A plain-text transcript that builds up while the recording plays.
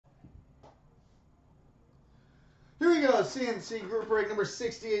we go. CNC group break number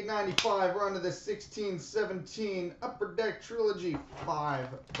 6895. We're on to the 1617 Upper Deck Trilogy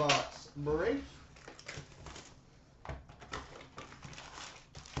 5-box break.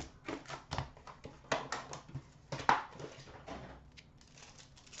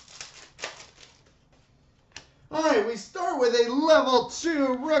 Alright, we start with a level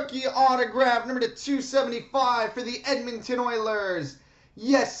 2 rookie autograph, number 275 for the Edmonton Oilers,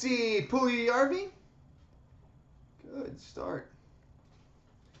 Jesse Puljujarvi. Good start.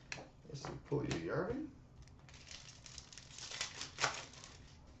 Jesse Puljujarvi.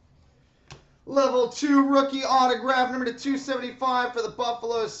 Level 2 rookie autograph, number 275 for the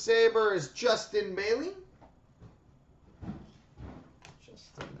Buffalo Sabres, Justin Bailey.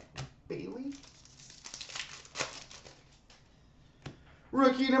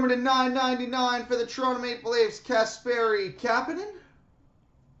 Rookie number 999 for the Toronto Maple Leafs, Kasperi Kapanen.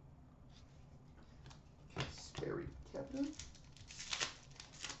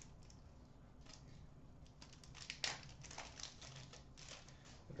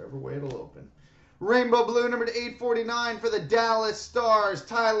 Whatever way it'll open. Rainbow blue number 849 for the Dallas Stars,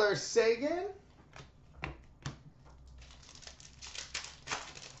 Tyler Seguin.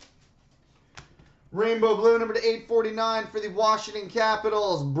 Rainbow blue number 849 for the Washington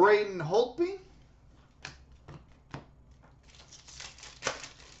Capitals, Braden Holtby.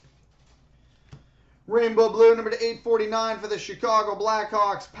 Rainbow blue number 849 for the Chicago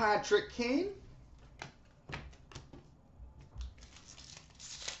Blackhawks, Patrick Kane.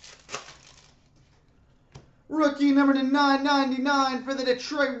 Rookie number 999 for the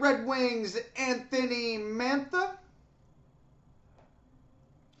Detroit Red Wings, Anthony Mantha.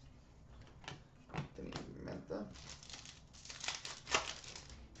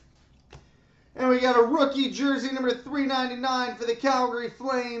 And we got a rookie jersey number 399 for the Calgary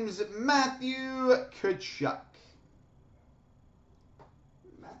Flames, Matthew Tkachuk.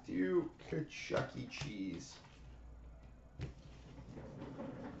 Matthew Tkachuk-y cheese.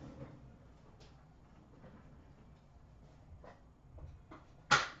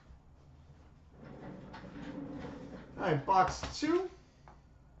 All right, box 2.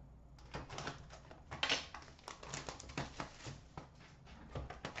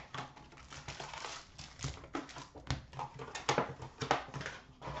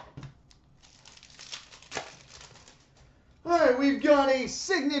 Alright, we've got a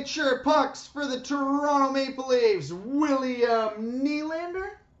signature pucks for the Toronto Maple Leafs, William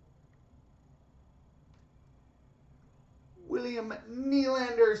Nylander. William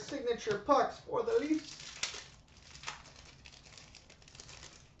Nylander signature pucks for the Leafs.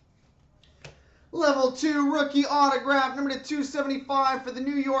 Level 2 rookie autograph, number 275 for the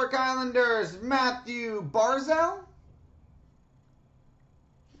New York Islanders, Matthew Barzal.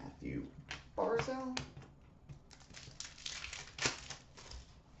 Matthew Barzal.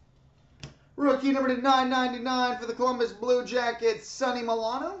 Rookie number 999 for the Columbus Blue Jackets, Sonny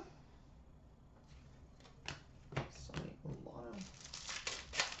Milano.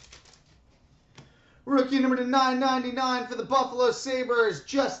 Rookie number 999 for the Buffalo Sabres,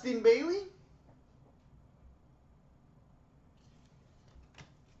 Justin Bailey.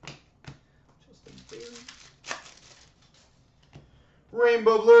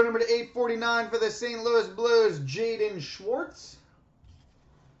 Rainbow blue number 849 for the St. Louis Blues, Jaden Schwartz.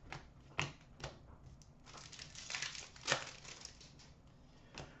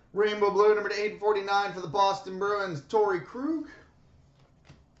 Rainbow blue number 849 for the Boston Bruins, Torrey Krug.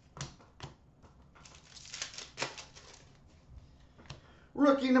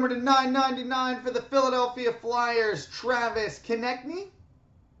 Rookie number 999 for the Philadelphia Flyers, Travis Konecny.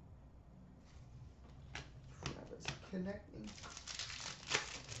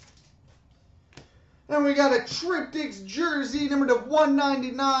 And we got a Triptychs jersey, number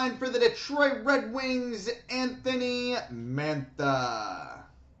 199 for the Detroit Red Wings, Anthony Mantha.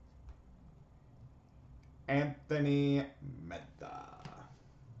 Anthony Mantha.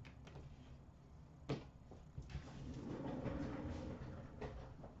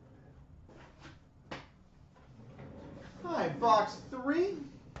 All right, box 3.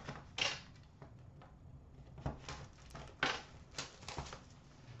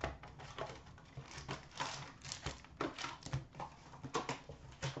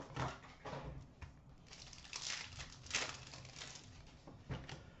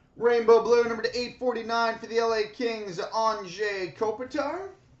 Rainbow blue number 849 for the LA Kings, Anze Kopitar.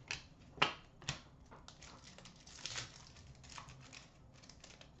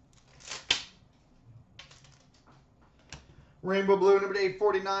 Rainbow blue number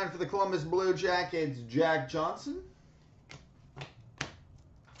 849 for the Columbus Blue Jackets, Jack Johnson.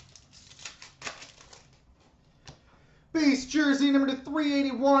 Base jersey number to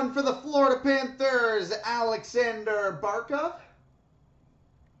 381 for the Florida Panthers, Alexander Barkov.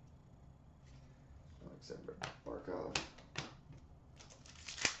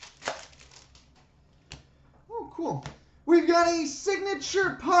 Oh, cool. We've got a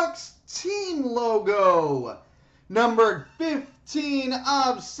signature pucks team logo. Numbered 15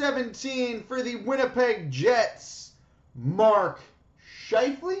 of 17 for the Winnipeg Jets, Mark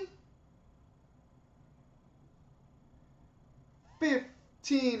Scheifele.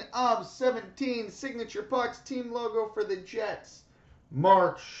 15 of 17 signature pucks team logo for the Jets,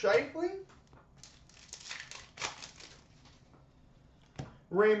 Mark Scheifele.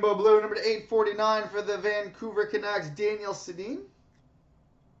 Rainbow blue number to 849 for the Vancouver Canucks, Daniel Sedin.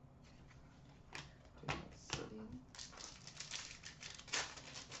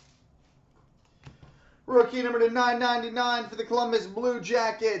 Rookie number to 999 for the Columbus Blue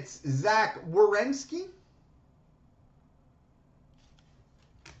Jackets, Zach Werenski.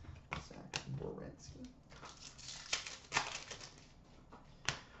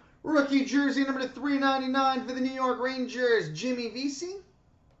 Rookie jersey number to 399 for the New York Rangers, Jimmy Vesey.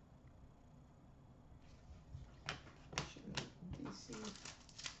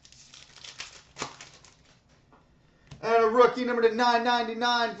 And a rookie number to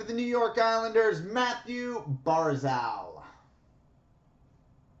 999 for the New York Islanders, Matthew Barzal.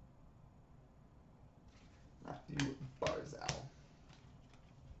 Matthew Barzal.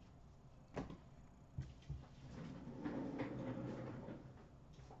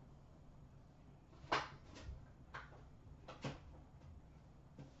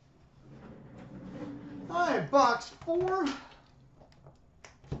 All right, box 4.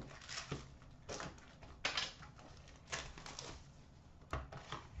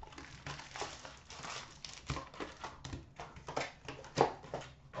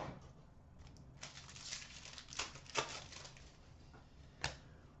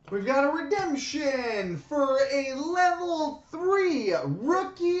 We've got a redemption for a level 3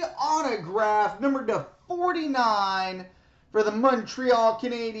 rookie autograph, number to 49 for the Montreal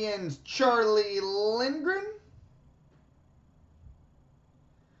Canadiens, Charlie Lindgren.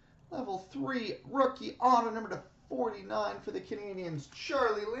 Level 3 rookie auto, number to 49 for the Canadiens,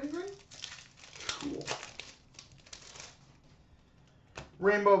 Charlie Lindgren. Cool.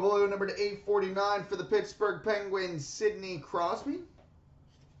 Rainbow blue, number to 849 for the Pittsburgh Penguins, Sidney Crosby.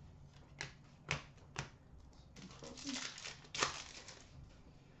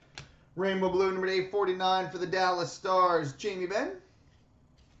 Rainbow blue, number 849 for the Dallas Stars, Jamie Benn.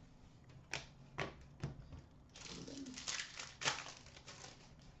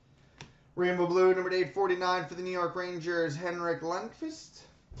 Rainbow blue, number 849 for the New York Rangers, Henrik Lundqvist.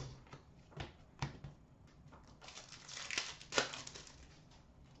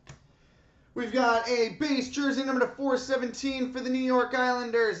 We've got a base jersey number to 417 for the New York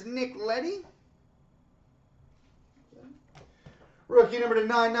Islanders, Nick Leddy. Rookie number to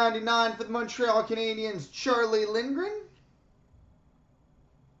 999 for the Montreal Canadiens, Charlie Lindgren.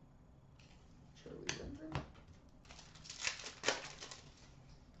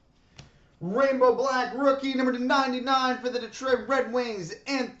 Rainbow black rookie number to 99 for the Detroit Red Wings,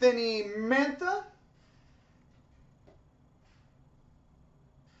 Anthony Mantha.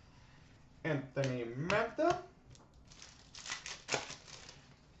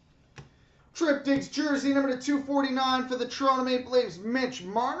 Triptychs jersey number to 249 for the Toronto Maple Leafs, Mitch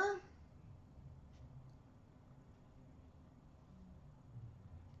Marner.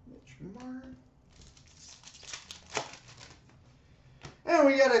 And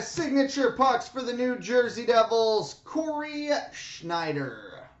we got a signature pucks for the New Jersey Devils, Corey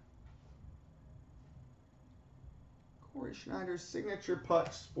Schneider. Corey Schneider's signature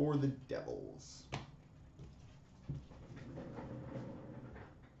pucks for the Devils.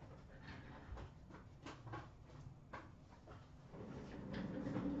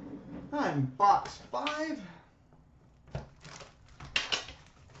 And box 5.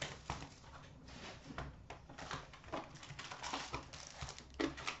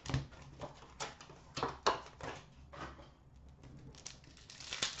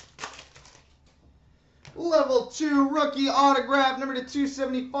 Level 2 rookie autograph number to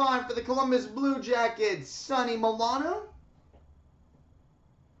 275 for the Columbus Blue Jackets, Sonny Milano.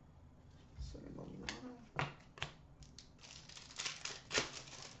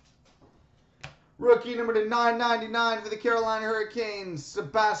 Rookie number to 999 for the Carolina Hurricanes,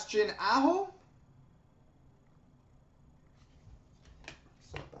 Sebastian Aho.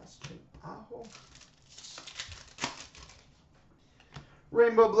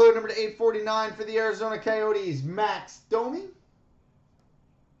 Rainbow blue number to 849 for the Arizona Coyotes, Max Domi.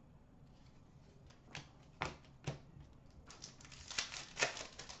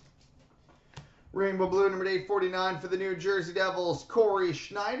 Rainbow blue, number 849 for the New Jersey Devils, Corey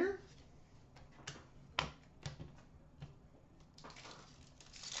Schneider.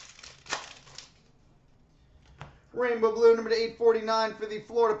 Rainbow blue, number 849 for the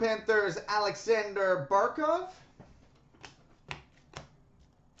Florida Panthers, Alexander Barkov.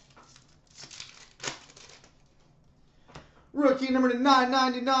 Rookie number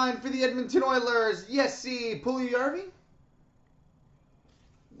 999 for the Edmonton Oilers, Jesse Puljujarvi.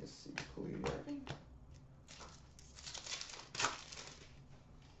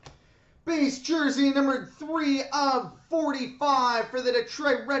 Base jersey number 3 of 45 for the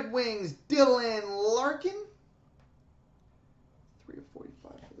Detroit Red Wings, Dylan Larkin. 3 of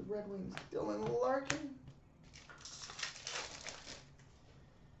 45 for the Red Wings, Dylan Larkin.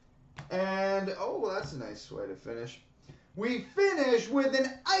 And, oh, that's a nice way to finish. We finish with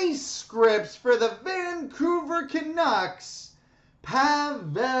an ice script for the Vancouver Canucks,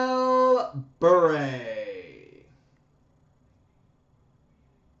 Pavel Bure.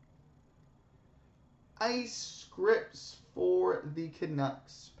 Ice scripts for the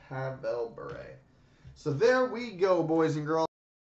Canucks, Pavel Bure. So there we go, boys and girls.